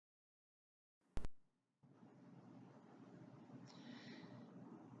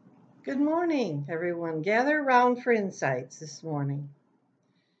Good morning, everyone. Gather around for insights this morning.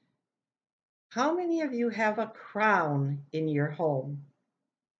 How many of you have a crown in your home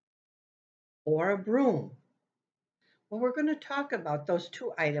or a broom? Well, we're going to talk about those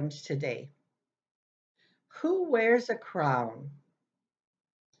two items today. Who wears a crown?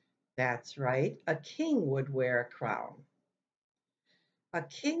 That's right, a king would wear a crown. A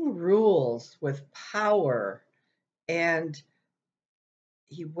king rules with power and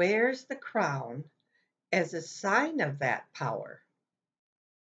he wears the crown as a sign of that power.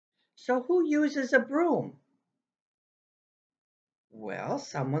 So, who uses a broom? Well,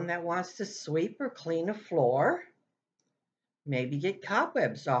 someone that wants to sweep or clean a floor, maybe get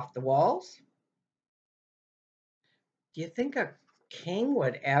cobwebs off the walls. Do you think a king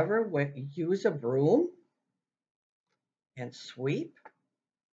would ever use a broom and sweep?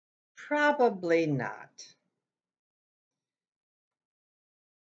 Probably not,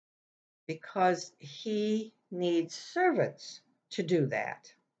 because he needs servants to do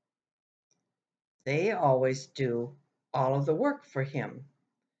that. They always do all of the work for him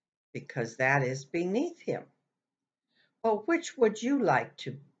because that is beneath him. Well, which would you like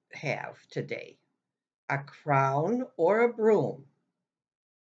to have today? A crown or a broom?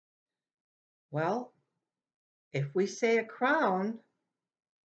 Well, if we say a crown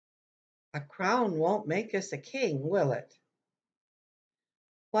won't make us a king, will it?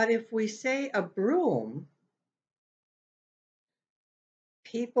 But if we say a broom,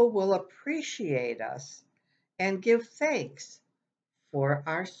 people will appreciate us and give thanks for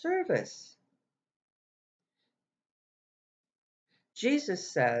our service.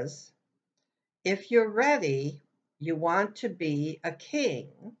 Jesus says, if you're ready, you want to be a king,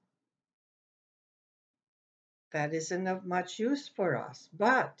 that isn't of much use for us.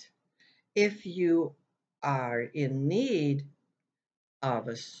 But if you are in need of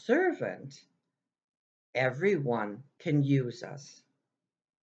a servant, everyone can use us.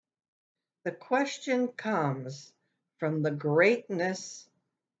 The question comes from the greatness,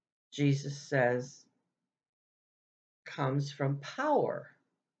 Jesus says, comes from power,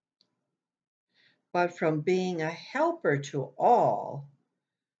 but from being a helper to all,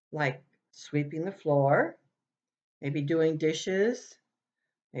 like sweeping the floor, maybe doing dishes,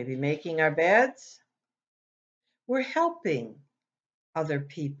 maybe making our beds. We're helping other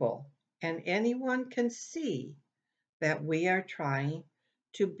people, and anyone can see that we are trying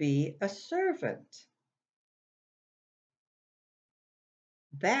to be a servant.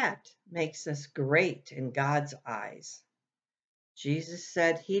 That makes us great in God's eyes. Jesus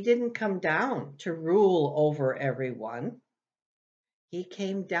said he didn't come down to rule over everyone. He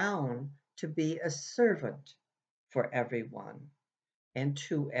came down to be a servant for everyone and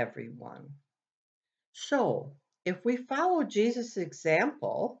to everyone. So, if we follow Jesus'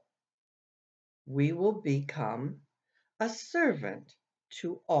 example, we will become a servant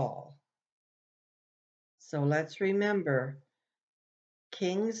to all. So let's remember,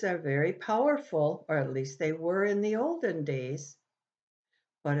 kings are very powerful, or at least they were in the olden days,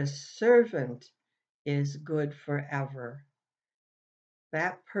 but a servant is good forever.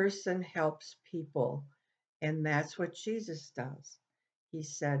 That person helps people, and that's what Jesus does. He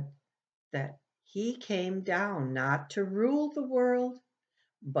said that he came down not to rule the world,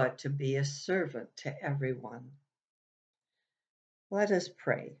 but to be a servant to everyone. Let us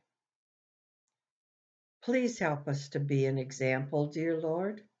pray. Please help us to be an example, dear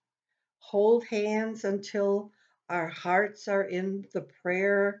Lord. Hold hands until our hearts are in the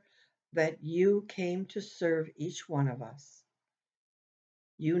prayer that you came to serve each one of us.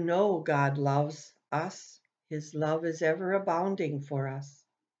 You know God loves us. His love is ever abounding for us,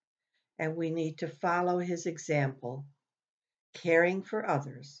 and we need to follow his example, caring for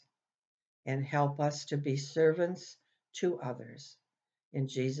others, and help us to be servants to others. In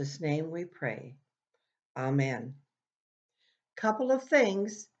Jesus' name we pray. Amen. Couple of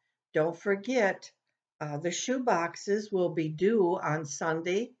things. Don't forget, the shoe boxes will be due on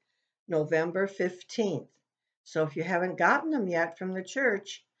Sunday, November 15th. So if you haven't gotten them yet from the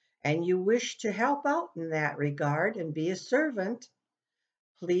church and you wish to help out in that regard and be a servant,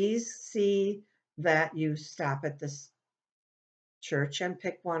 please see that you stop at the church and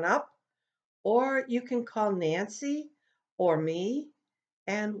pick one up, or you can call Nancy or me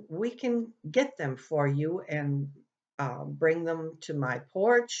and we can get them for you and bring them to my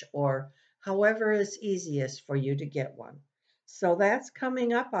porch or however is easiest for you to get one. So that's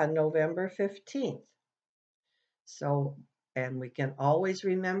coming up on November 15th. So, and we can always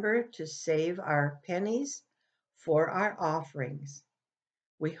remember to save our pennies for our offerings.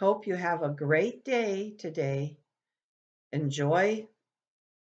 We hope you have a great day today. Enjoy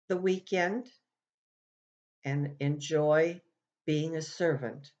the weekend and enjoy being a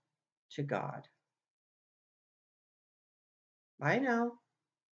servant to God. Bye now.